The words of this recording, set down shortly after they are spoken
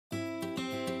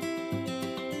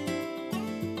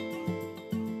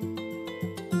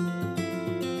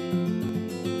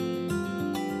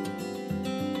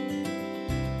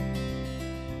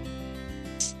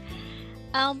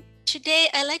Today,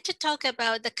 I'd like to talk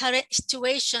about the current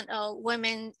situation of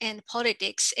women in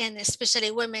politics, and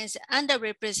especially women's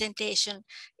underrepresentation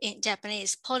in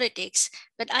Japanese politics.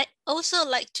 But I also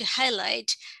like to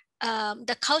highlight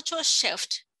the cultural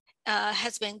shift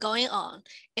has been going on,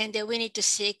 and that we need to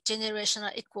seek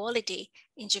generational equality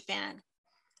in Japan.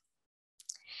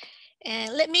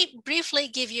 And let me briefly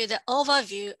give you the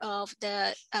overview of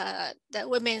the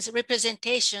women's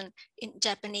representation in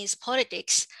Japanese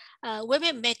politics.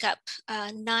 Women make up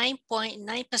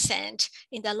 9.9%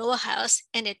 in the lower house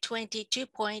and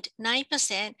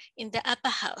 22.9% in the upper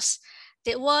house.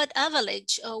 The world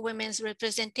average of women's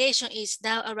representation is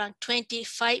now around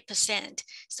 25%.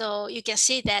 So you can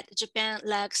see that Japan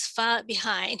lags far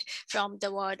behind from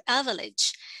the world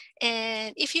average.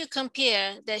 And if you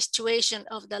compare the situation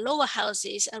of the lower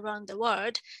houses around the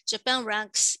world, Japan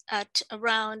ranks at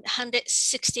around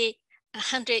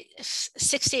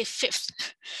 165th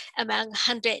among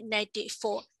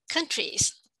 194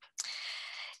 countries.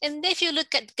 And if you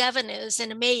look at governors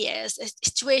and mayors, the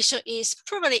situation is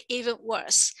probably even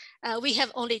worse. We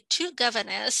have only 2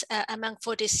 governors among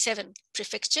 47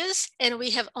 prefectures, and we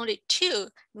have only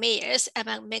 2 mayors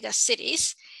among mega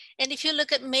cities. And if you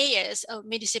look at mayors of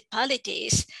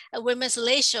municipalities, women's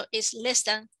ratio is less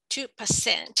than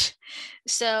 2%.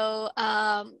 So,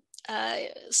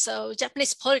 so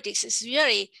Japanese politics is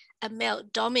very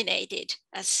male-dominated,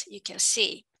 as you can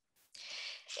see.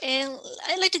 And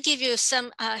I'd like to give you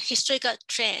some historical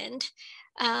trend.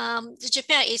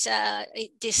 Japan is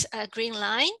this green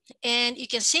line, and you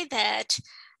can see that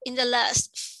in the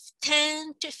last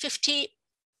 10 to 15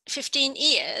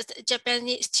 years, the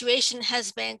Japanese situation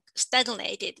has been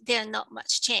stagnated. There are not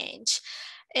much change.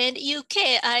 And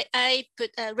UK, I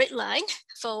put a red line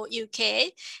for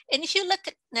UK. And if you look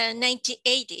at the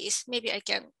 1980s, maybe I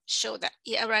can show that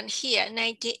around here,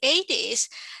 1980s,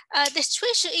 the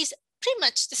situation is pretty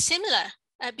much similar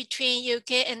between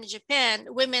UK and Japan.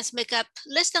 Women make up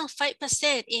less than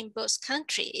 5% in both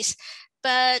countries.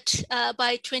 But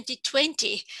by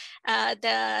 2020,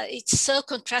 it's so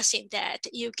contrasting that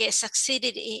UK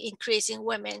succeeded in increasing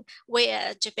women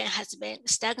where Japan has been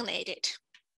stagnated.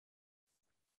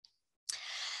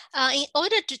 In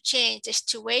order to change the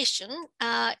situation,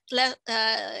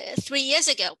 3 years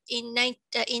ago, in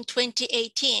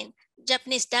 2018,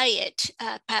 Japanese Diet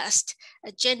passed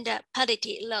a gender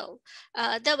parity law.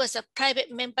 That was a private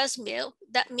members' bill.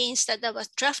 That means that was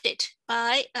drafted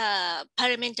by a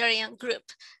parliamentarian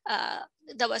group.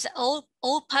 That was an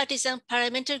all-partisan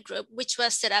parliamentary group, which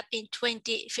was set up in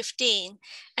 2015.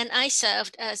 And I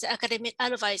served as academic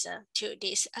advisor to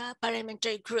this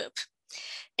parliamentary group.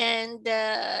 And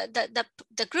the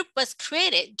group was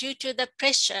created due to the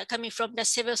pressure coming from the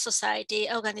civil society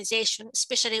organization,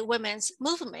 especially women's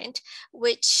movement,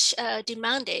 which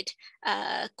demanded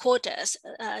quotas,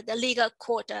 the legal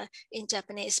quota in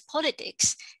Japanese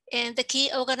politics. And the key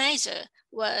organizer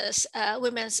was a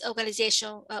women's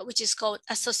organization, which is called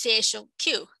Association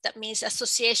Q. That means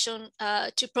Association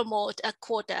to Promote a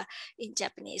Quota in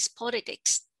Japanese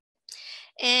Politics.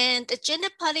 And the gender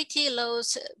parity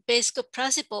law's basic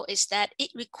principle is that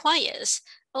it requires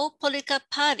all political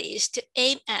parties to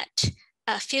aim at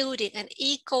fielding an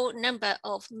equal number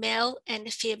of male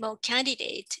and female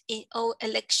candidates in all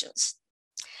elections.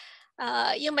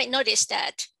 You might notice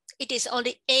that it is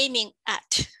only aiming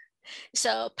at.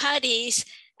 So parties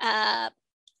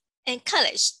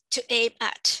encouraged to aim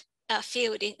at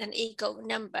fielding an equal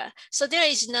number. So there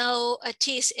is no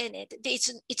teeth in it.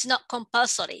 It's not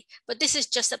compulsory, but this is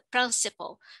just a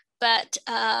principle. But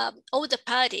all the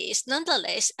parties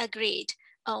nonetheless agreed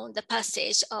on the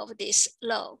passage of this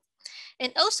law.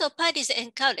 And also parties are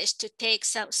encouraged to take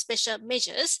some special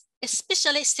measures,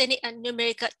 especially setting a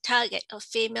numerical target of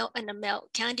female and a male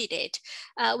candidate.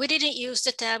 We didn't use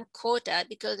the term quota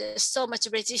because there's so much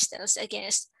resistance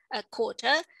against a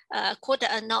quota.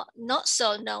 Quota are not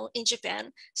so known in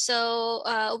Japan. So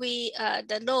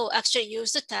the law actually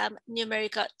used the term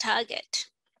numerical target.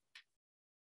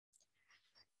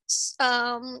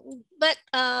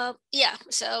 Yeah,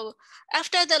 so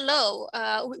after the law,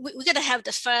 we're gonna have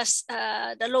the first,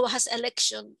 the lower house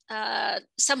election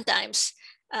sometimes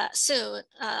soon,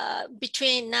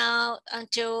 between now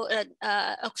until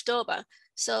October.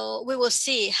 So we will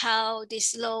see how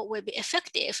this law will be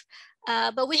effective.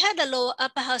 But we had a lower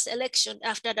upper house election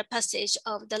after the passage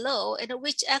of the law, and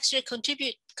which actually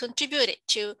contributed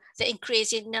to the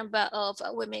increasing number of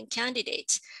women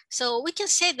candidates. So we can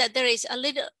say that there is a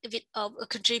little bit of a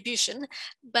contribution,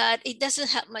 but it doesn't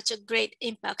have much a great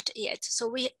impact yet. So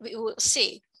we will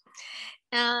see.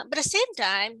 But at the same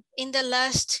time, in the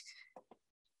last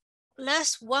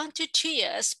last 1 to 2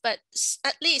 years, but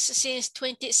at least since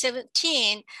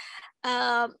 2017,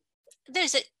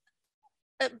 there's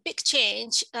a big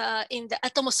change in the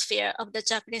atmosphere of the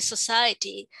Japanese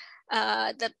society.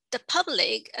 The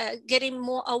public getting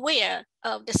more aware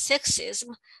of the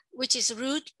sexism, which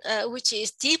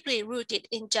is deeply rooted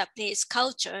in Japanese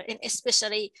culture, and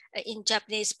especially in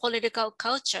Japanese political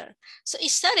culture. So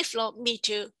it started from Me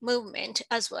Too movement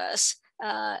as well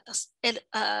as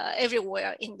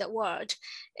everywhere in the world.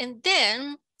 And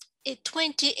then in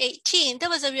 2018, there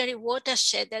was a really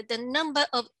watershed that the number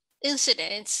of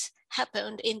incidents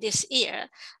happened in this year,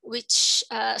 which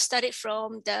started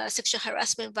from the sexual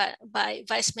harassment by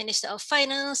Vice Minister of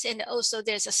Finance, and also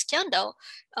there's a scandal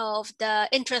of the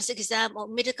entrance exam of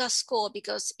medical school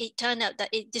because it turned out that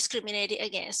it discriminated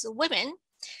against women.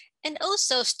 And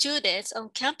also students on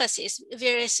campuses,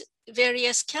 various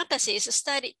campuses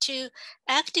started to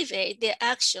activate their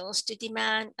actions to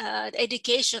demand the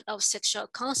education of sexual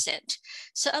consent.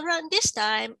 So around this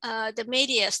time, the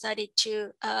media started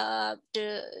to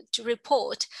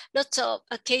report lots of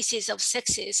cases of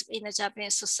sexism in the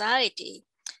Japanese society.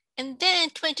 And then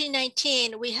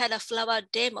 2019, we had a flower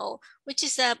demo, which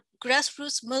is a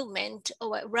grassroots movement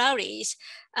or rallies,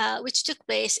 which took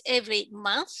place every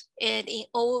month and in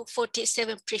all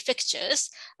 47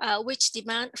 prefectures, which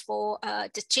demand for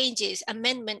the changes,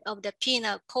 amendment of the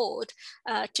penal code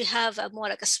to have a more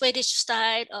like a Swedish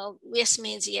style of yes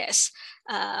means yes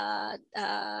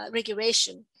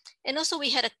regulation. And also we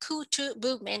had a kutu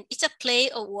movement. It's a play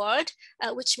of word,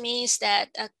 which means that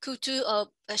kutu of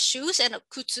shoes and a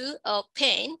kutu of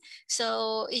pain.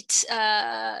 So it's,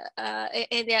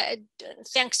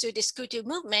 thanks to this kutu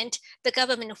movement, the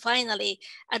government finally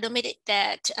admitted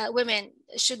that women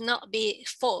should not be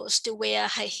forced to wear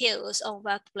high heels on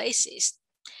workplaces.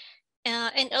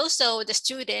 And also the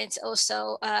students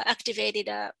also activated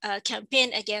a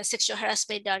campaign against sexual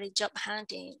harassment during job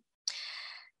hunting.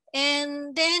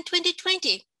 And then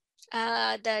 2020,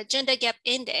 the Gender Gap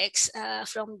Index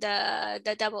from the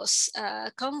Davos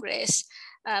Congress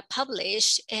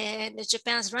published, and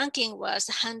Japan's ranking was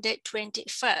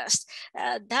 121st.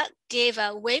 That gave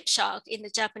a wave shock in the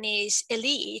Japanese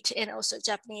elite and also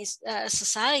Japanese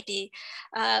society.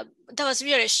 That was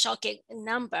really shocking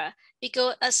number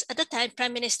because at the time,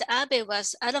 Prime Minister Abe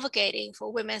was advocating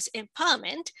for women's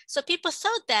empowerment. So people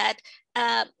thought that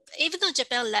even though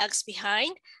Japan lags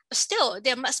behind, still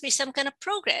there must be some kind of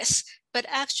progress. But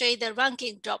actually the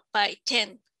ranking dropped by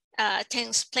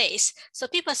 10th place. So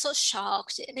people are so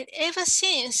shocked. And ever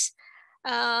since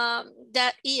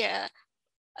that year,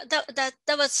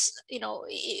 that was,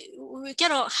 we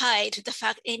cannot hide the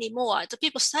fact anymore. The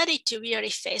people started to really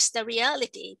face the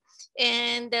reality.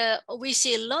 And we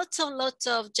see lots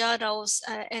of journals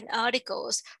and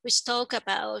articles which talk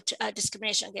about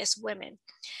discrimination against women.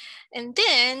 And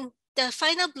then the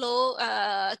final blow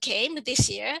came this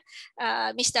year.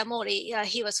 Mr. Mori,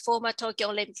 he was former Tokyo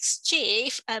Olympics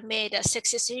chief, made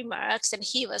sexist remarks, and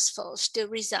he was forced to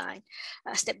resign,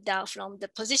 step down from the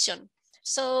position.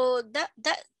 So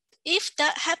if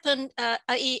that happened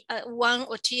 1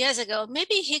 or 2 years ago,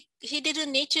 maybe he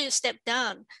didn't need to step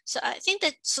down. So I think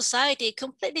that society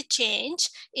completely changed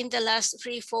in the last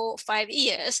 3, 4, 5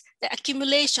 years, the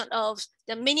accumulation of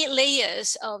the many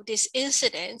layers of these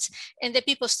incidents, and the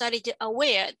people started to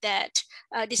aware that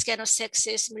this kind of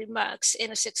sexist remarks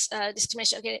and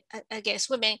discrimination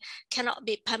against women cannot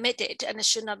be permitted and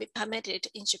should not be permitted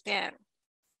in Japan.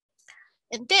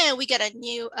 And then we got a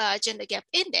new gender gap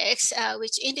index,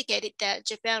 which indicated that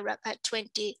Japan ranked at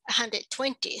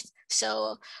 120th.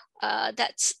 So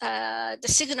that's the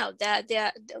signal that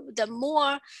the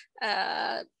more,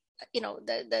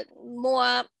 the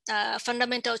more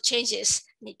fundamental changes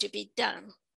need to be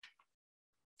done.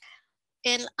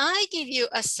 And I give you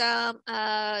some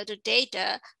the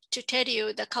data to tell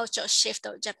you the cultural shift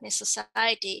of Japanese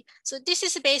society. So this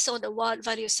is based on the World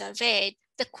Value Survey.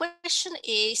 The question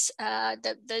is,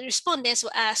 the respondents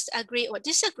were asked to agree or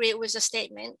disagree with the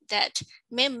statement that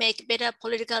men make better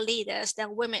political leaders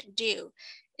than women do.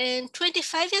 And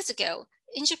 25 years ago,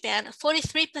 in Japan,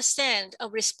 43%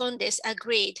 of respondents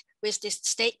agreed with this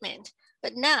statement.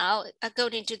 But now,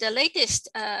 according to the latest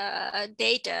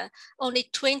data, only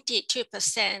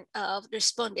 22% of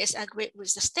respondents agree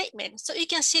with the statement. So you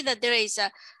can see that there is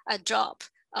a drop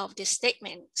of this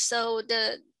statement. So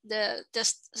the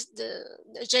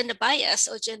gender bias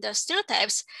or gender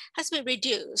stereotypes has been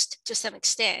reduced to some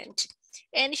extent.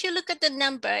 And if you look at the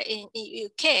number in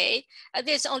UK,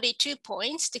 there's only 2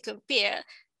 points to compare,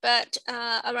 but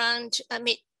around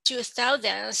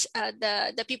 2000s,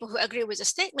 the people who agree with the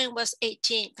statement was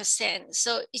 18%.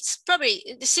 So it's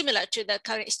probably similar to the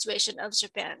current situation of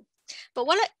Japan. But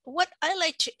what I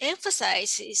like to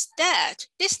emphasize is that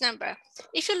this number,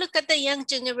 if you look at the young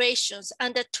generations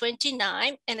under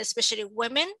 29, and especially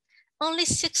women, only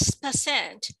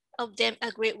 6% of them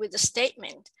agree with the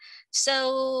statement.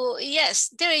 So yes,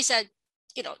 there is a,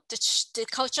 the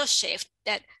cultural shift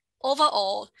that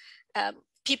overall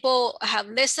people have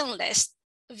less and less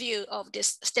view of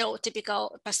this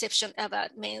stereotypical perception of a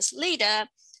men's leader,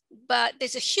 but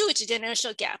there's a huge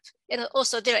generational gap. And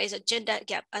also there is a gender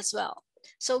gap as well.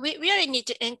 So we really need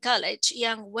to encourage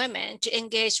young women to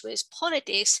engage with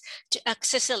politics to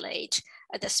accelerate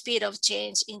the speed of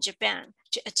change in Japan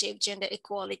to achieve gender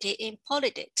equality in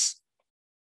politics.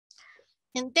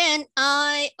 And then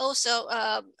I also,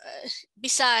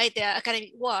 beside the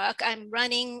academic work, I'm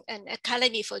running an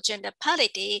Academy for Gender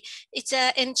Parity. It's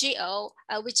an NGO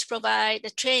which provides the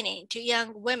training to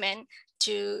young women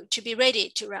to be ready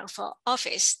to run for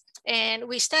office. And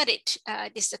we started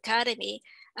this academy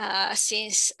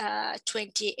since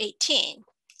 2018.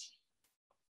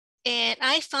 And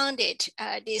I founded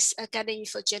this Academy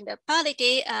for Gender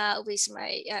Parity with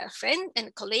my friend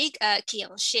and colleague,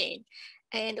 Kion Shin.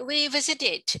 And we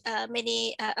visited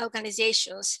many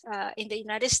organizations in the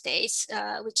United States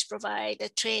which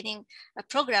provide training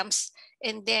programs.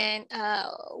 And then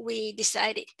we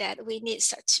decided that we need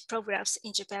such programs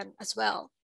in Japan as well.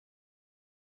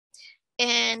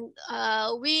 And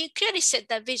we clearly set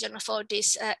the vision for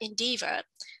this endeavor.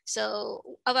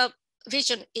 So our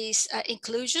vision is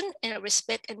inclusion and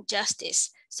respect and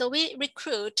justice. So we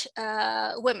recruit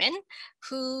women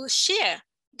who share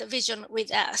the vision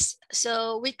with us.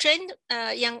 So we train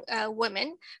young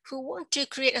women who want to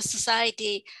create a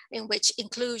society in which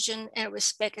inclusion and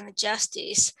respect and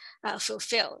justice are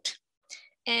fulfilled.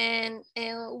 And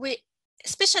we,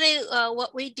 especially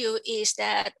what we do is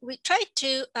that we try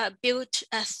to build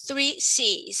 3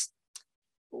 C's.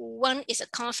 1 is a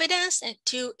confidence, and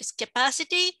 2 is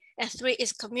capacity, and 3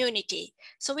 is community.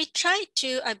 So we try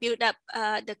to build up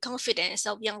the confidence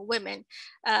of young women.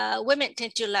 Women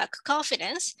tend to lack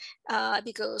confidence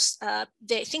because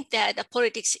they think that the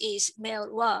politics is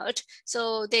male world.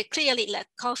 So they clearly lack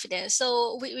confidence.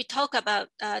 So we talk about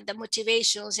the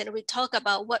motivations, and we talk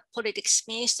about what politics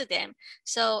means to them.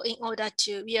 So in order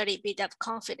to really build up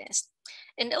confidence.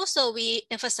 And also we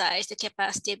emphasize the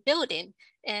capacity building,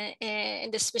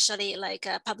 and especially like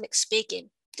public speaking,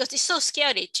 because it's so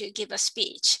scary to give a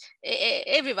speech.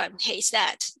 Everyone hates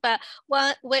that. But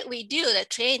when we do the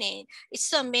training, it's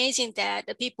so amazing that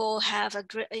the people have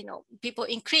people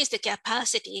increase the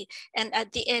capacity, and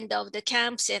at the end of the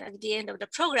camps and at the end of the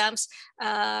programs,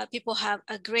 people have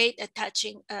a great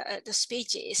touching the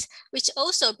speeches, which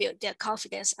also build their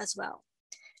confidence as well.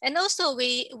 And also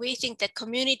we think that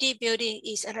community building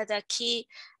is another key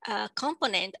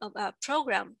component of our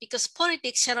program, because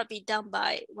politics cannot be done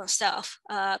by oneself.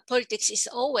 Politics is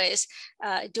always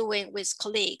doing with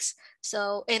colleagues.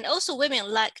 So, and also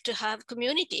women like to have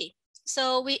community.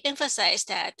 So we emphasize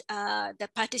that the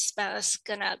participants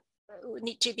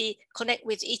need to be connect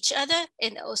with each other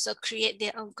and also create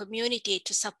their own community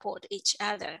to support each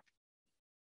other.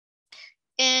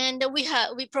 And we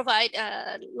provide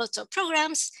lots of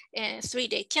programs, and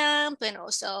 3-day camp, and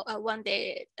also a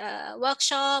 1-day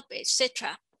workshop,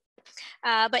 etc.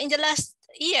 But in the last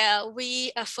year,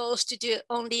 we are forced to do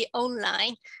only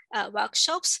online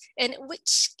workshops, and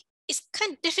which is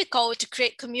kind of difficult to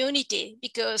create community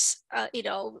because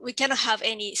we cannot have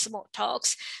any small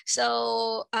talks.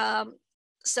 So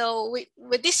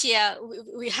with this year,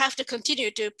 we have to continue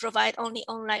to provide only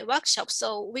online workshops.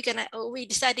 So we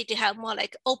decided to have more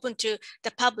like open to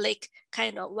the public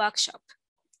kind of workshop.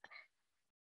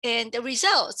 And the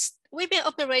results, we've been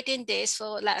operating this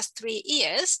for the last 3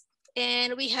 years.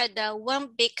 And we had 1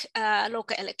 big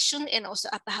local election and also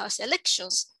upper house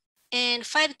elections. And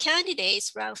 5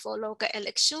 candidates ran for local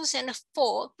elections and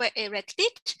 4 were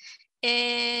elected.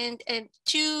 And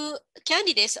 2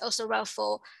 candidates also ran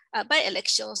for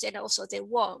by-elections, and also they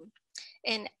won.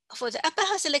 And for the upper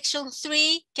house election,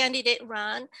 3 candidates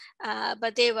ran,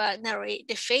 but they were narrowly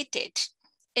defeated.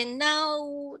 And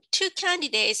now 2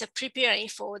 candidates are preparing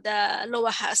for the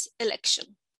lower house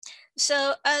election.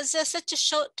 So as such a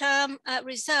short-term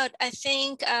result, I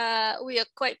think we are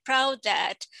quite proud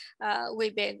that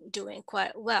we've been doing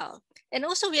quite well. And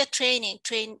also we are training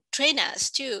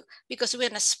trainers too, because we're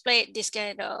gonna split this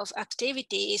kind of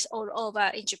activities all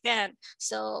over in Japan.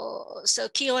 So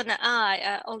Kyo and I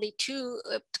are only 2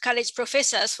 college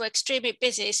professors who are extremely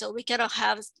busy, so we cannot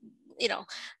have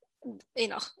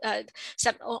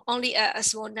only a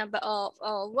small number of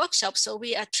workshops. So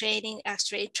we are training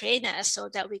actually trainers so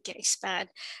that we can expand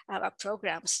our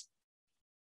programs.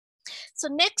 So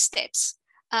next steps.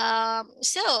 The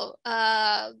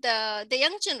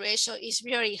young generation is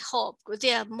very hope.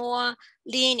 They are more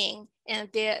leaning and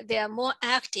they are more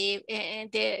active,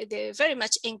 and they're very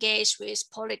much engaged with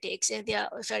politics, and they are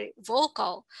very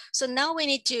vocal. So now we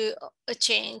need to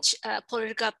change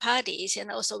political parties,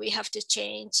 and also we have to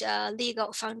change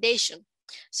legal foundation.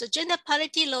 So gender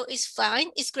parity law is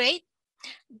fine, it's great,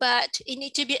 but it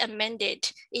needs to be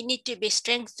amended. It needs to be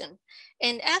strengthened.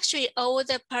 And actually, all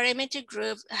the parliamentary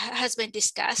group has been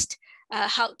discussed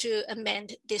how to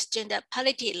amend this gender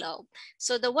parity law.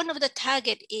 So one of the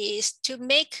target is to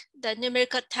make the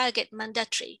numerical target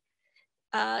mandatory.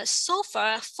 So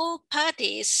far, 4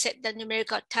 parties set the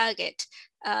numerical target.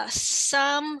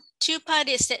 Two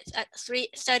parties set at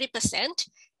 30%,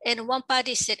 and 1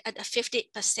 party set at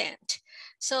 50%.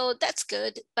 So that's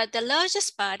good. But the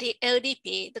largest party,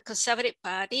 LDP, the Conservative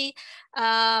Party,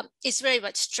 is very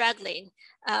much struggling.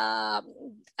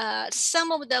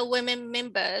 Some of the women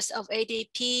members of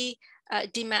ADP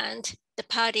demand the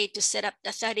party to set up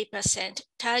the 30%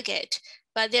 target,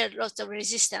 but there are lots of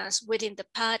resistance within the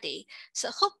party. So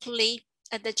hopefully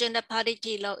the gender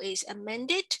parity law is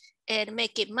amended and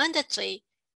make it mandatory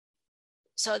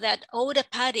so that all the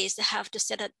parties have to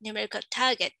set a numerical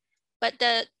target. But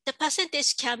the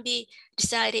percentage can be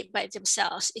decided by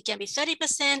themselves. It can be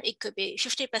 30%, it could be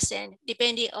 50%,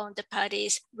 depending on the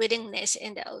party's willingness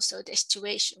and also the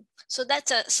situation. So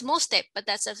that's a small step, but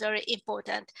that's a very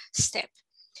important step.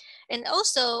 And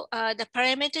also the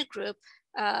parliamentary group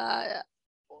try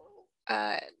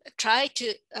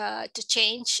to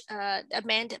change,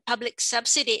 amend public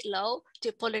subsidy law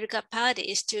to political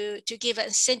parties to give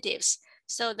incentives,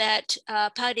 so that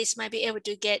parties might be able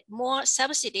to get more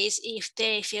subsidies if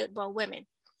they field more women.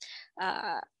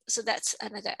 So that's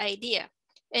another idea.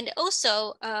 And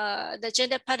also the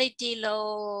gender parity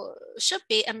law should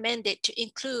be amended to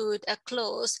include a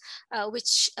clause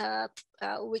which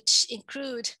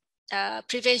include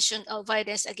prevention of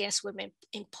violence against women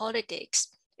in politics.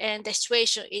 And the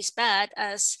situation is bad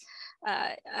as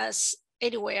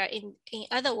anywhere in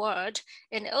other world.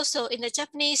 And also in the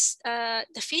Japanese,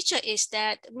 the feature is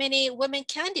that many women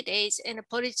candidates and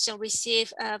politicians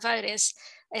receive violence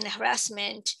and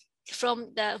harassment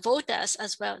from the voters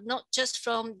as well, not just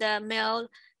from the male,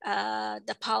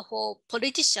 the powerful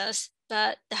politicians,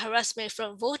 but the harassment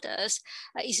from voters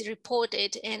is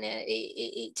reported, and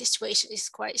the situation is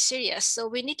quite serious. So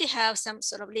we need to have some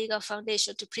sort of legal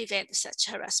foundation to prevent such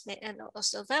harassment and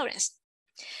also violence.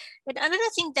 And another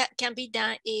thing that can be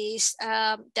done is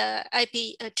to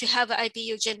have an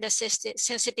IPU gender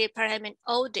sensitive parliament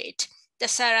audit.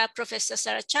 Professor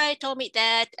Sarah Chai told me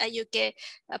that UK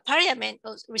Parliament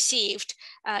received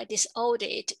this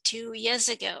audit 2 years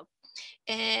ago.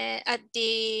 At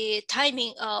the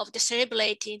timing of the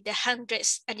celebrating the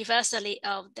 100th anniversary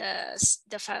of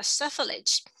the first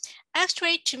suffrage.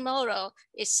 Actually, tomorrow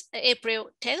is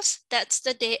April 10th. That's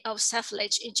the day of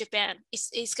suffrage in Japan.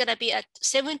 It's going to be a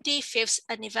 75th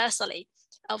anniversary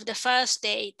of the first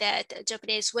day that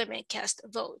Japanese women cast a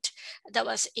vote. That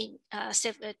was in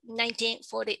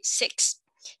 1946.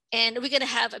 And we're going to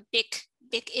have a big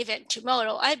event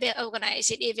tomorrow. I've been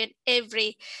organizing event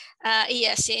every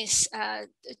year since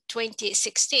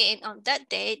 2016 on that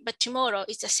date, but tomorrow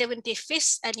is the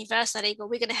 75th anniversary, but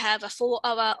we're going to have a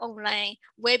 4-hour online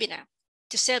webinar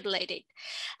to celebrate it.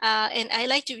 And I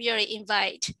like to really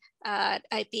invite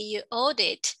IPU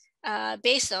audit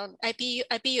based on IPU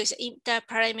is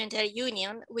Inter-Parliamentary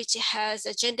Union, which has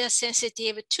a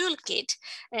gender-sensitive toolkit.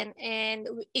 And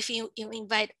if you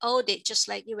invite audit, just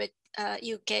like you would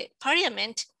UK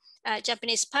Parliament,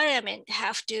 Japanese Parliament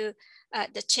have to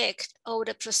check all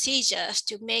the procedures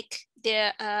to make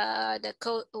their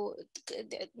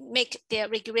make their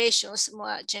regulations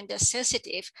more gender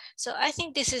sensitive. So I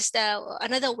think this is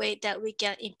another way that we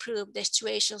can improve the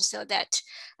situation so that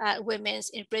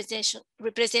women's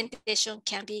representation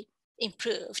can be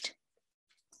improved.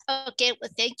 Okay, well,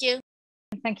 thank you.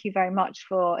 Thank you very much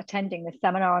for attending this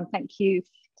seminar, and thank you to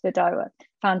the Daiwa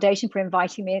Foundation for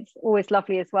inviting me. It's always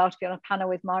lovely as well to be on a panel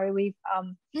with Mari. We've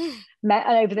met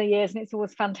over the years, and it's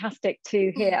always fantastic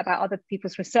to hear about other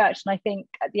people's research. And I think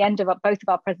at the end of both of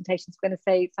our presentations, we're going to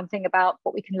say something about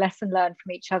what we can lesson learn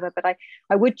from each other. But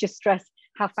I would just stress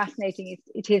how fascinating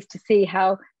it is to see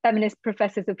how feminist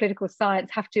professors of political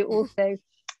science have to also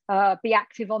be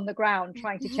active on the ground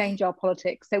trying to change our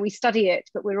politics. So we study it,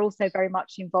 but we're also very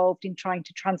much involved in trying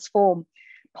to transform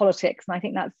politics. And I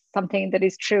think that's something that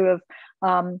is true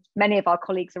of many of our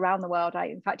colleagues around the world.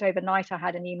 In fact, overnight, I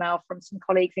had an email from some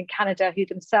colleagues in Canada who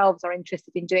themselves are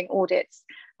interested in doing audits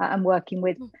and working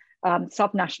with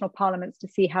subnational parliaments to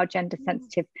see how gender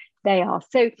sensitive they are.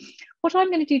 So what I'm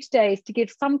going to do today is to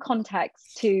give some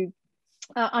context to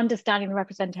understanding the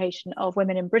representation of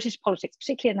women in British politics,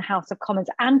 particularly in the House of Commons,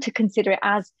 and to consider it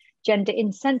as gender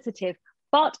insensitive,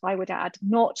 but I would add,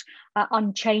 not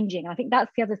unchanging. I think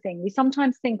that's the other thing. We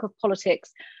sometimes think of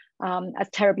politics as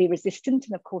terribly resistant,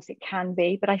 and of course it can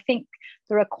be, but I think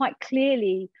there are quite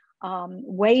clearly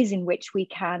ways in which we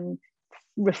can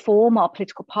reform our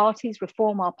political parties,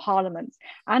 reform our parliaments.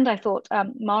 And I thought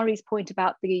Mari's point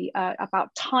about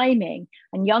about timing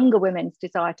and younger women's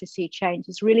desire to see change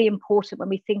is really important when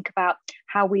we think about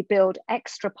how we build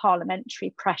extra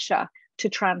parliamentary pressure to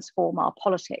transform our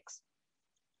politics.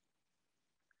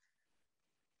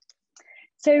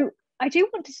 So I do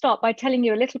want to start by telling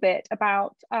you a little bit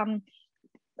about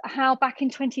how back in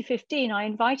 2015, I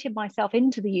invited myself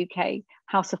into the UK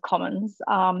House of Commons,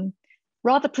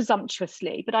 rather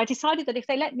presumptuously, but I decided that if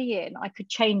they let me in, I could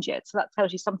change it. So that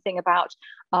tells you something about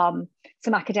some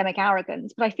academic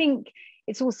arrogance. But I think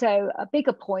it's also a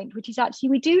bigger point, which is actually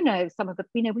we do know some of the,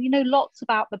 we know lots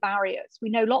about the barriers.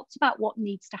 We know lots about what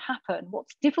needs to happen.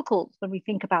 What's difficult when we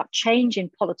think about change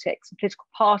in politics and political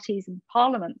parties and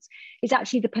parliaments is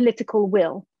actually the political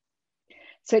will.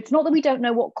 So it's not that we don't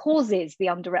know what causes the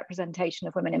underrepresentation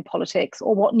of women in politics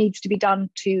or what needs to be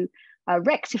done to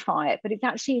rectify it, but it's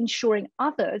actually ensuring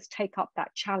others take up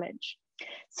that challenge.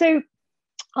 So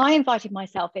I invited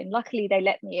myself in. Luckily, they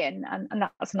let me in, and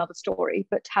that's another story,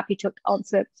 but happy to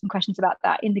answer some questions about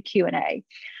that in the Q&A.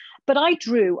 But I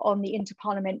drew on the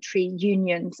Interparliamentary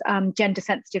Union's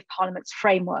gender-sensitive parliaments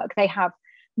framework. They have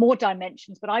more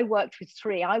dimensions, but I worked with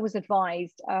three. I was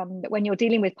advised that when you're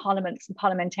dealing with parliaments and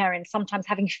parliamentarians, sometimes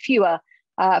having fewer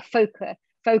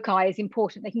foci is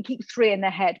important. They can keep three in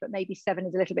their head, but maybe seven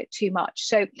is a little bit too much.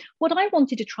 So what I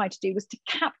wanted to try to do was to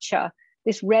capture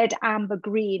this red, amber,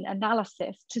 green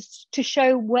analysis to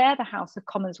show where the House of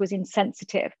Commons was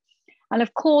insensitive. And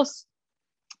of course,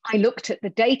 I looked at the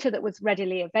data that was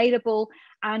readily available,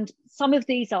 and some of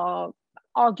these are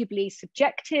arguably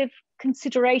subjective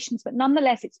considerations, but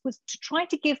nonetheless, it was to try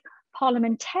to give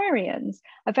parliamentarians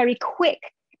a very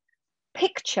quick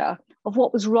picture of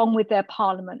what was wrong with their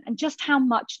parliament and just how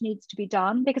much needs to be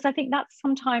done, because I think that's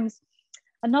sometimes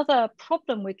another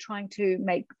problem with trying to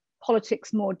make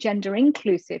politics more gender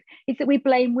inclusive is that we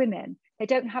blame women. They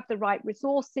don't have the right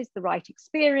resources, the right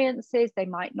experiences. They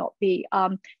might not be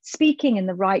speaking in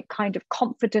the right kind of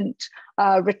confident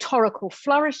rhetorical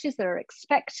flourishes that are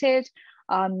expected.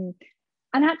 And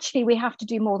actually, we have to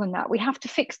do more than that. We have to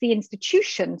fix the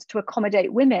institutions to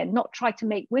accommodate women, not try to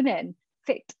make women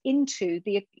fit into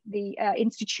the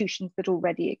institutions that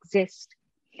already exist.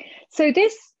 So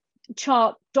this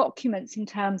chart documents in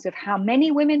terms of how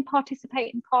many women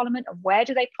participate in Parliament and where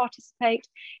do they participate.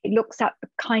 It looks at the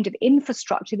kind of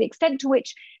infrastructure, the extent to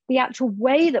which the actual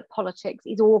way that politics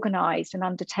is organised and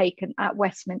undertaken at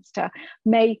Westminster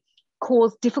may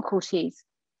cause difficulties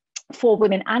for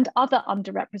women and other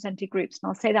underrepresented groups. And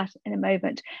I'll say that in a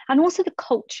moment. And also the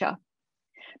culture,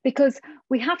 because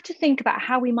we have to think about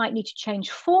how we might need to change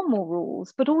formal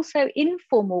rules, but also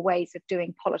informal ways of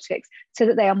doing politics so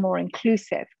that they are more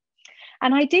inclusive.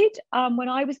 And I did, when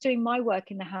I was doing my work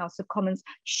in the House of Commons,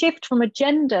 shift from a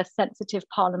gender-sensitive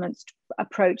parliaments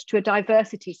approach to a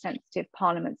diversity-sensitive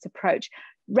parliaments approach,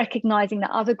 recognising that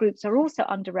other groups are also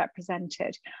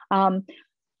underrepresented.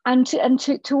 And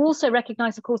to also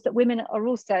recognise, of course, that women are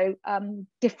also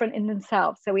different in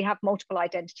themselves. So we have multiple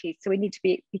identities. So we need to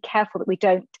be careful that we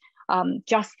don't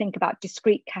just think about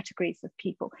discrete categories of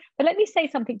people. But let me say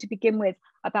something to begin with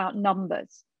about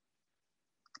numbers.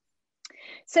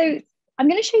 So I'm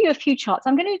going to show you a few charts.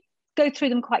 I'm going to go through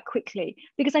them quite quickly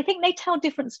because I think they tell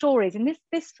different stories. And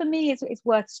this for me is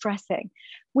worth stressing.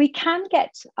 We can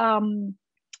get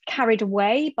carried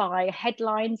away by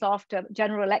headlines after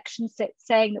general elections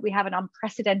saying that we have an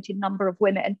unprecedented number of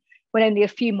women when only a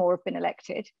few more have been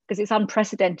elected, because it's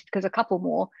unprecedented because a couple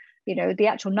more, the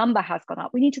actual number has gone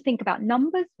up. We need to think about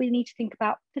numbers. We need to think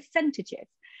about percentages.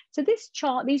 So these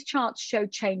charts show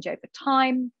change over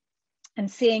time, and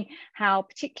seeing how,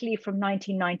 particularly from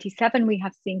 1997, we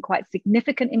have seen quite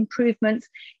significant improvements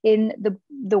in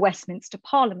the Westminster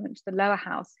Parliament, the lower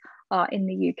house in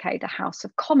the UK, the House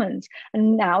of Commons.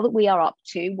 And now that we are up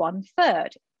to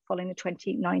 1/3 following the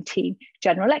 2019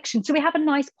 general election. So we have a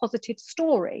nice positive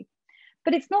story,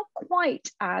 but it's not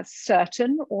quite as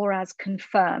certain or as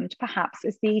confirmed, perhaps,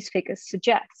 as these figures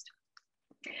suggest.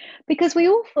 Because we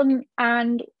often,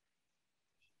 and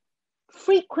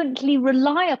frequently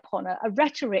rely upon a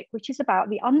rhetoric which is about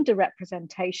the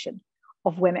underrepresentation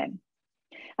of women.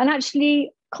 And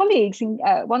actually, colleagues,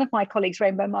 one of my colleagues,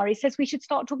 Rainbow Murray, says we should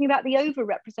start talking about the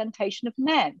overrepresentation of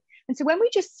men. And so when we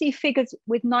just see figures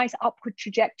with nice upward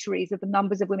trajectories of the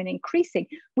numbers of women increasing,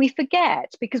 we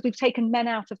forget, because we've taken men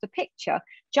out of the picture,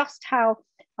 just how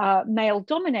male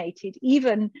dominated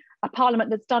even a parliament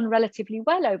that's done relatively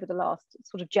well over the last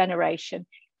sort of generation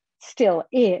still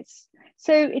is.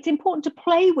 So it's important to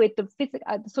play with the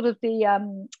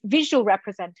visual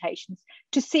representations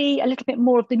to see a little bit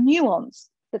more of the nuance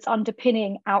that's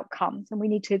underpinning outcomes. And we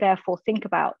need to therefore think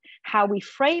about how we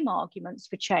frame arguments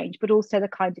for change, but also the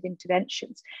kind of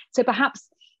interventions. So perhaps,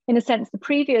 in a sense, the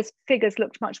previous figures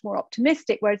looked much more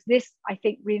optimistic, whereas this, I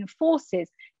think, reinforces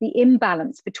the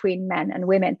imbalance between men and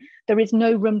women. There is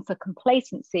no room for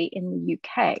complacency in the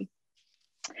UK.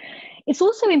 It's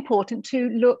also important to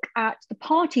look at the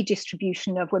party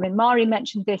distribution of women. Mari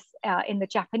mentioned this in the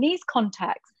Japanese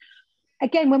context.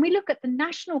 Again, when we look at the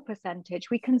national percentage,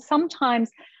 we can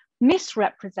sometimes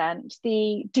misrepresent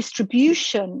the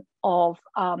distribution of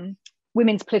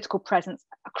women's political presence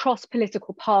across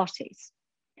political parties.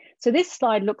 So this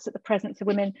slide looks at the presence of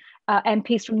women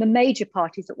MPs from the major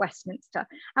parties at Westminster.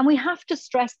 And we have to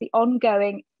stress the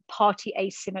ongoing party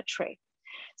asymmetry.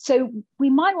 So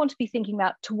we might want to be thinking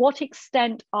about to what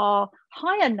extent are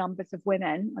higher numbers of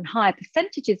women and higher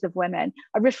percentages of women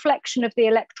a reflection of the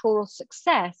electoral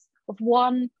success of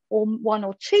one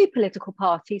or two political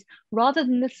parties rather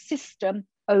than the system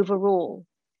overall.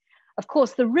 Of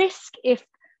course, the risk if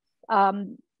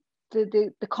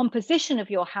the composition of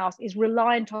your House is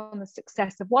reliant on the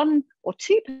success of one or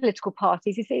two political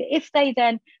parties is if they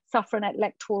then suffer an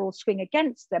electoral swing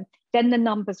against them, then the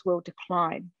numbers will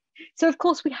decline. So, of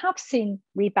course, we have seen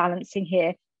rebalancing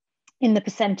here in the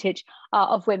percentage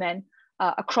of women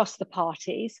across the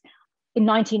parties. In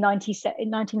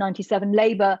 1997,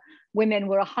 Labour women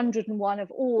were 101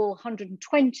 of all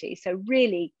 120, so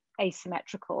really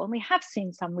asymmetrical. And we have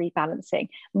seen some rebalancing.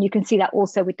 And you can see that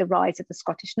also with the rise of the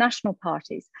Scottish national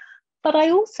parties. But I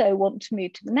also want to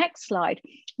move to the next slide,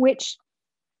 which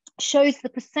shows the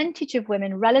percentage of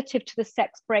women relative to the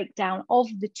sex breakdown of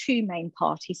the two main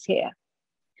parties here.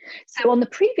 So on the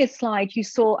previous slide, you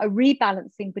saw a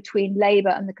rebalancing between Labour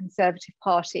and the Conservative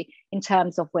Party in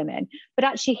terms of women. But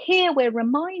actually here we're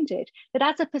reminded that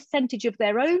as a percentage of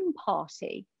their own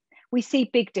party, we see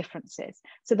big differences.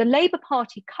 So the Labour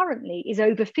Party currently is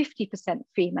over 50%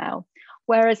 female,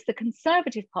 whereas the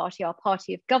Conservative Party, our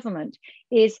party of government,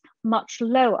 is much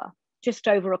lower, just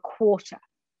over a quarter.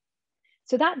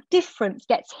 So that difference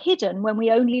gets hidden when we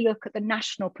only look at the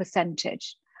national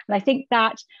percentage. And I think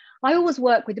that I always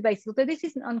work with the basis, although this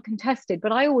isn't uncontested,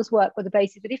 but I always work with the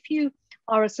basis that if you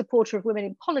are a supporter of women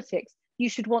in politics, you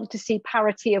should want to see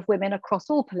parity of women across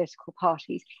all political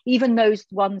parties, even those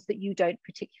ones that you don't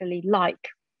particularly like.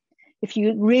 If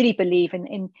you really believe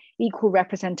in equal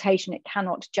representation, it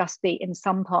cannot just be in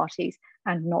some parties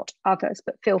and not others,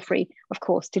 but feel free, of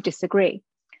course, to disagree.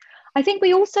 I think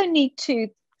we also need to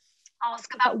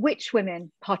ask about which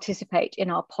women participate in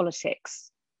our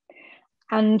politics.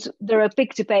 And there are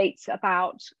big debates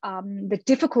about the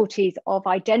difficulties of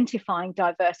identifying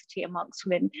diversity amongst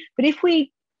women. But if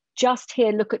we just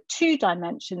here look at two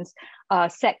dimensions,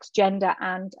 sex, gender,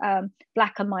 and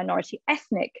Black and minority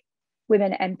ethnic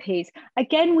women MPs,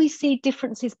 again, we see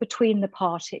differences between the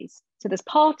parties. So there's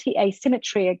party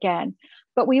asymmetry again,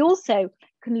 but we also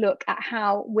can look at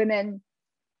how women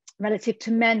relative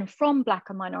to men from Black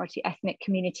and minority ethnic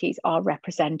communities are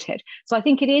represented. So I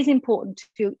think it is important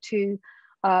to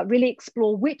really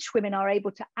explore which women are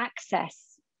able to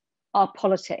access our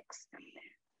politics.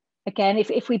 Again,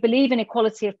 if we believe in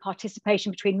equality of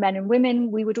participation between men and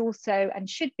women, we would also, and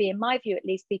should be, in my view at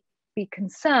least, be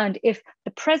concerned if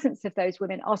the presence of those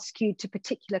women are skewed to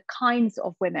particular kinds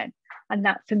of women. And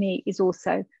that for me is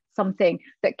also something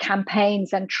that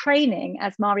campaigns and training,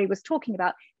 as Mari was talking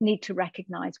about, need to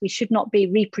recognize. We should not be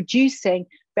reproducing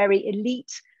very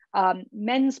elite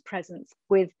men's presence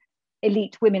with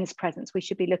elite women's presence. We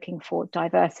should be looking for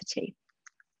diversity.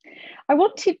 I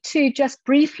wanted to just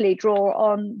briefly draw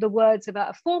on the words of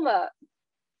a former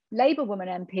Labour woman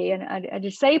MP and a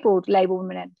disabled Labour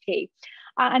woman MP.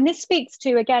 And this speaks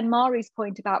to, again, Mari's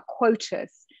point about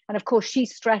quotas. And of course, she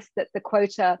stressed that the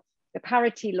quota, the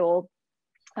parity law,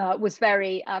 was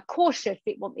very cautious.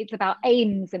 It's about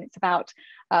aims and it's about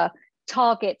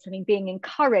targets, I mean, being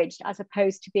encouraged as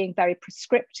opposed to being very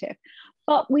prescriptive.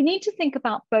 But we need to think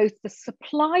about both the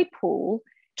supply pool,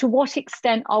 to what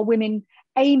extent are women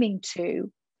aiming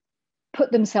to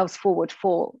put themselves forward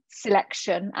for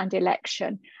selection and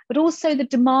election, but also the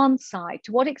demand side.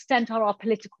 To what extent are our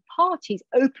political parties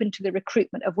open to the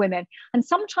recruitment of women? And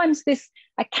sometimes this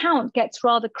account gets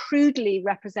rather crudely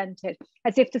represented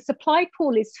as if the supply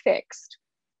pool is fixed.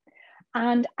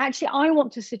 And actually, I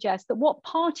want to suggest that what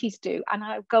parties do, and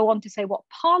I'll go on to say what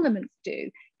parliaments do,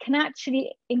 can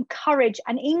actually encourage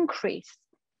an increase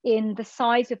in the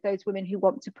size of those women who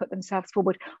want to put themselves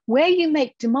forward. Where you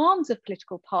make demands of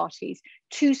political parties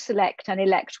to select and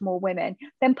elect more women,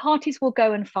 then parties will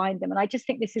go and find them. And I just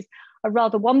think this is a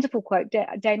rather wonderful quote.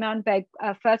 Dame Anne Begg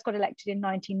first got elected in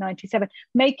 1997,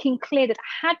 making clear that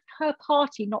had her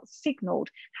party not signalled,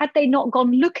 had they not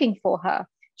gone looking for her,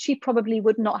 she probably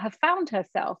would not have found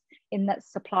herself in that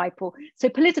supply pool. So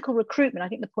political recruitment, I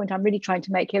think the point I'm really trying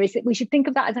to make here is that we should think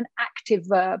of that as an active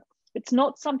verb. It's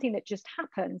not something that just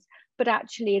happens, but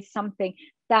actually is something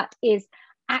that is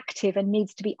active and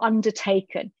needs to be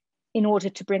undertaken in order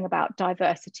to bring about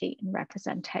diversity and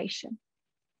representation.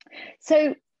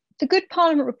 So the Good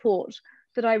Parliament report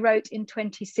that I wrote in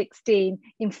 2016,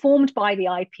 informed by the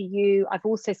IPU, I've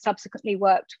also subsequently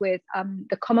worked with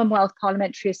the Commonwealth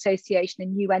Parliamentary Association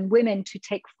and UN Women to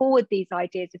take forward these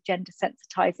ideas of gender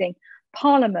sensitising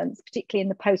parliaments, particularly in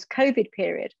the post-COVID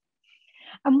period.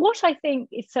 And what I think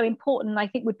is so important, and I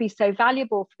think would be so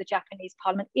valuable for the Japanese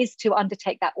parliament, is to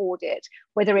undertake that audit,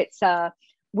 whether it's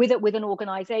with an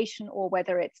organization or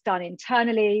whether it's done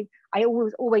internally. I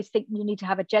always think you need to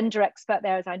have a gender expert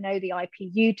there, as I know the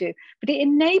IPU do, but it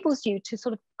enables you to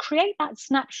sort of create that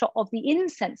snapshot of the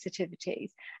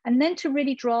insensitivities and then to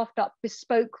really draft up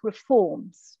bespoke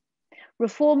reforms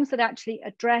that actually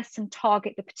address and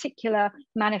target the particular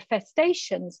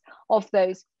manifestations of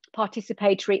those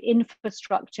participatory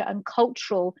infrastructure and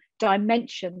cultural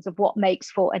dimensions of what makes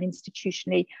for an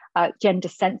institutionally gender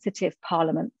sensitive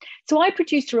parliament. So I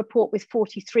produced a report with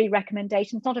 43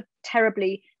 recommendations, not a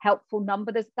terribly helpful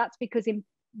number. That's because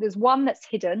there's one that's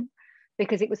hidden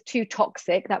because it was too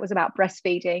toxic. That was about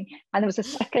breastfeeding. And there was a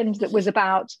second that was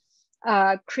about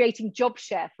creating job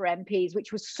share for MPs,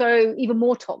 which was so even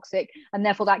more toxic. And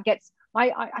therefore that gets,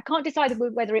 I can't decide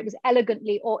whether it was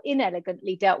elegantly or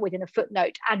inelegantly dealt with in a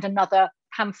footnote, and another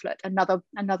pamphlet,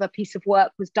 another piece of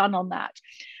work was done on that.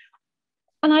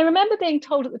 And I remember being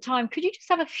told at the time, could you just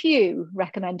have a few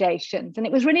recommendations? And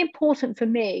it was really important for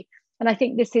me, and I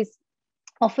think this is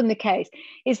often the case,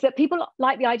 is that people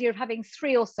like the idea of having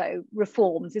 3 or so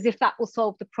reforms as if that will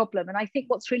solve the problem. And I think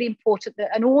what's really important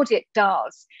that an audit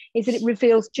does is that it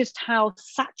reveals just how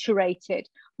saturated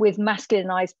with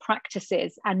masculinized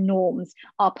practices and norms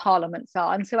our parliaments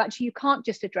are. And so actually you can't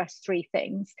just address 3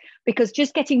 things, because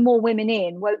just getting more women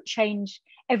in won't change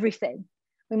everything.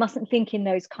 We mustn't think in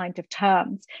those kind of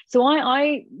terms. So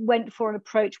I went for an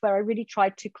approach where I really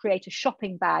tried to create a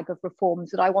shopping bag of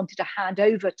reforms that I wanted to hand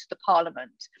over to the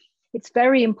Parliament. It's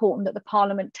very important that the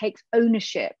Parliament takes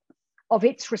ownership of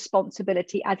its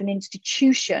responsibility as an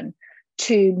institution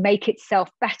to make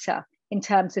itself better in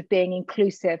terms of being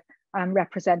inclusive and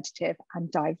representative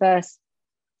and diverse.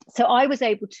 So I was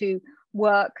able to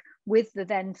work with the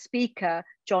then speaker,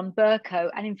 John Bercow.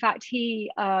 And in fact,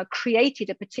 he created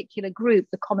a particular group,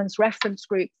 the Commons Reference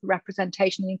Group for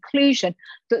Representation and Inclusion,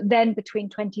 that then between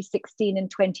 2016 and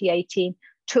 2018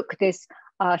 took this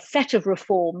set of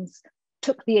reforms,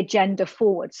 took the agenda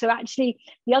forward. So actually,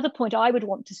 the other point I would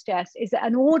want to stress is that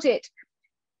an audit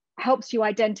helps you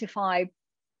identify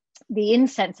the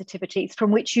insensitivities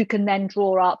from which you can then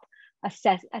draw up a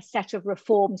set of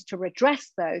reforms to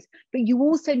redress those, but you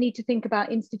also need to think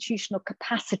about institutional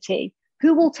capacity.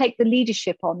 Who will take the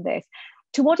leadership on this?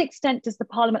 To what extent does the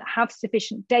Parliament have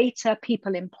sufficient data,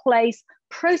 people in place,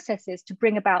 processes to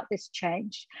bring about this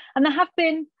change? And there have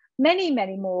been many,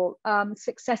 many more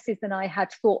successes than I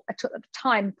had thought at the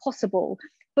time possible,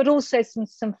 but also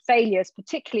some failures,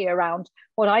 particularly around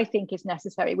what I think is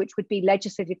necessary, which would be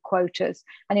legislative quotas.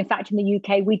 And in fact, in the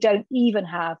UK, we don't even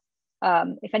have,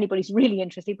 if anybody's really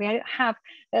interested, we have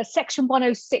Section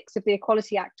 106 of the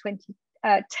Equality Act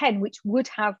 2010, which would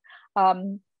have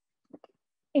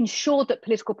ensured that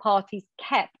political parties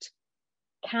kept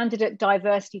candidate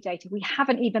diversity data. We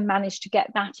haven't even managed to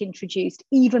get that introduced,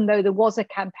 even though there was a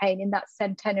campaign in that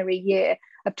centenary year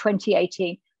of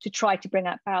 2018 to try to bring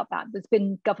about that. There's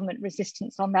been government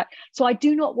resistance on that. So I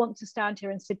do not want to stand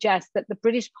here and suggest that the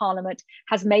British Parliament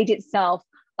has made itself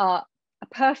a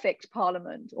perfect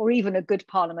parliament or even a good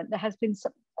parliament. There has been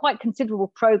some quite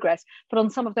considerable progress, but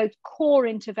on some of those core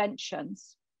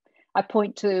interventions, I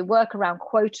point to work around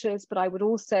quotas, but I would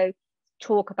also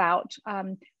talk about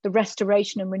the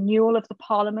restoration and renewal of the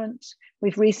parliament.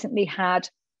 We've recently had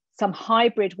some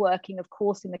hybrid working, of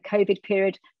course, in the COVID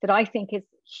period that I think is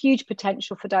huge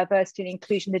potential for diversity and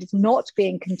inclusion that is not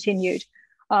being continued.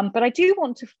 But I do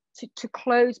want to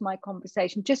close my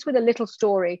conversation just with a little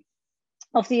story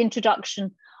of the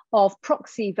introduction of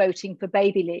proxy voting for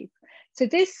baby leave. So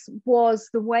this was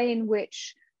the way in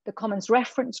which the Commons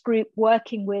Reference Group,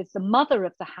 working with the mother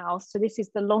of the House, so this is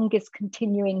the longest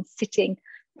continuing sitting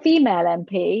female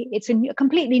MP. It's a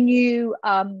completely new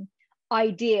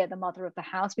idea, the mother of the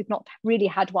House. We've not really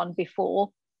had one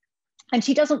before. And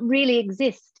she doesn't really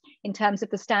exist in terms of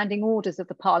the standing orders of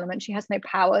the Parliament. She has no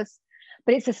powers,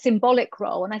 but it's a symbolic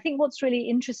role. And I think what's really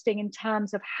interesting in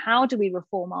terms of how do we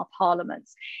reform our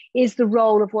parliaments is the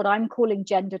role of what I'm calling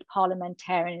gendered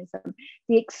parliamentarianism,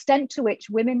 the extent to which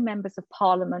women members of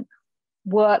Parliament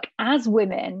work as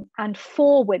women and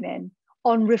for women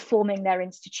on reforming their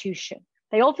institution.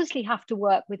 They obviously have to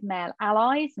work with male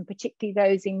allies, and particularly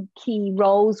those in key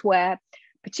roles where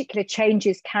particular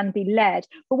changes can be led.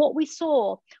 But what we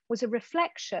saw was a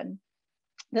reflection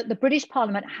that the British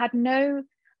Parliament had no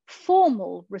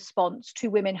formal response to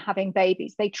women having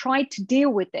babies. They tried to deal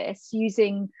with this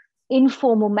using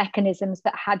informal mechanisms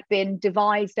that had been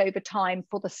devised over time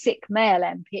for the sick male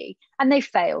MP, and they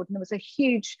failed. And there was a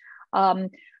huge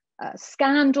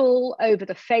scandal over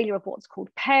the failure of what's called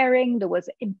pairing. There was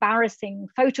embarrassing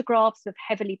photographs of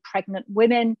heavily pregnant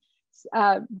women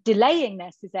delaying their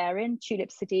cesarean,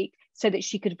 Tulip Sadiq, so that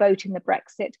she could vote in the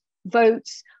Brexit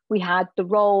votes. We had the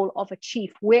role of a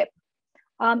chief whip.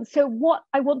 So what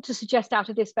I want to suggest out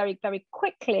of this very, very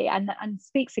quickly, and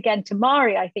speaks again to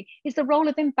Mari, I think, is the role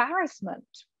of embarrassment.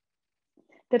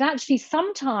 That actually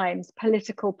sometimes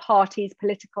political parties,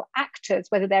 political actors,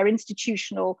 whether they're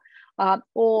institutional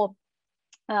or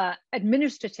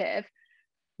administrative,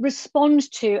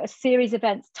 respond to a series of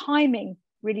events. Timing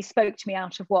really spoke to me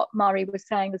out of what Mari was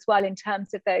saying as well in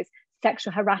terms of those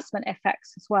sexual harassment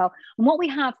effects as well. And what we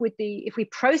have with if we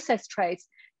process trace,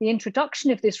 the introduction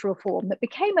of this reform that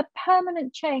became a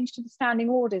permanent change to the standing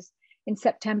orders in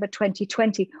September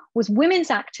 2020 was women's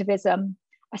activism,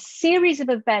 a series of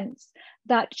events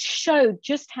that showed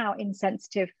just how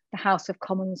insensitive the House of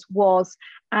Commons was,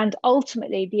 and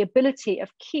ultimately the ability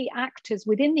of key actors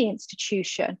within the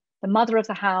institution, the mother of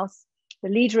the House, the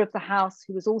leader of the House,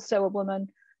 who was also a woman,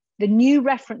 the new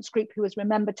reference group who was,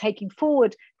 remember, taking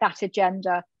forward that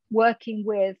agenda, working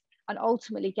with and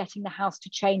ultimately getting the House to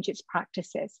change its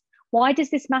practices. Why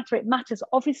does this matter? It matters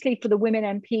obviously for the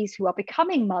women MPs who are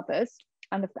becoming mothers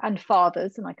and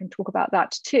fathers, and I can talk about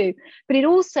that too, but it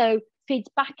also feeds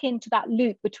back into that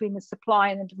loop between the supply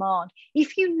and the demand.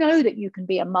 If you know that you can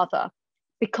be a mother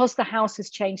because the House has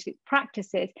changed its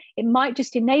practices, it might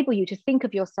just enable you to think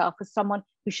of yourself as someone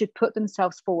who should put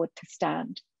themselves forward to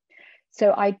stand.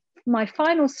 So my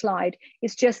final slide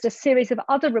is just a series of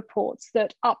other reports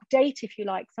that update, if you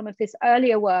like, some of this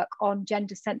earlier work on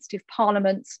gender sensitive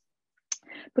parliaments.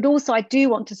 But also I do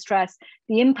want to stress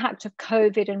the impact of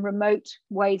COVID and remote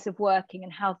ways of working,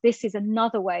 and how this is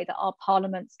another way that our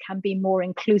parliaments can be more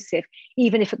inclusive,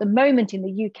 even if at the moment in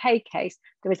the UK case,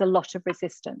 there is a lot of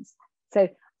resistance. So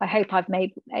I hope I've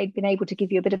been able to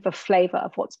give you a bit of a flavour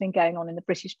of what's been going on in the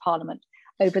British Parliament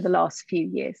over the last few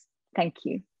years. Thank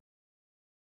you.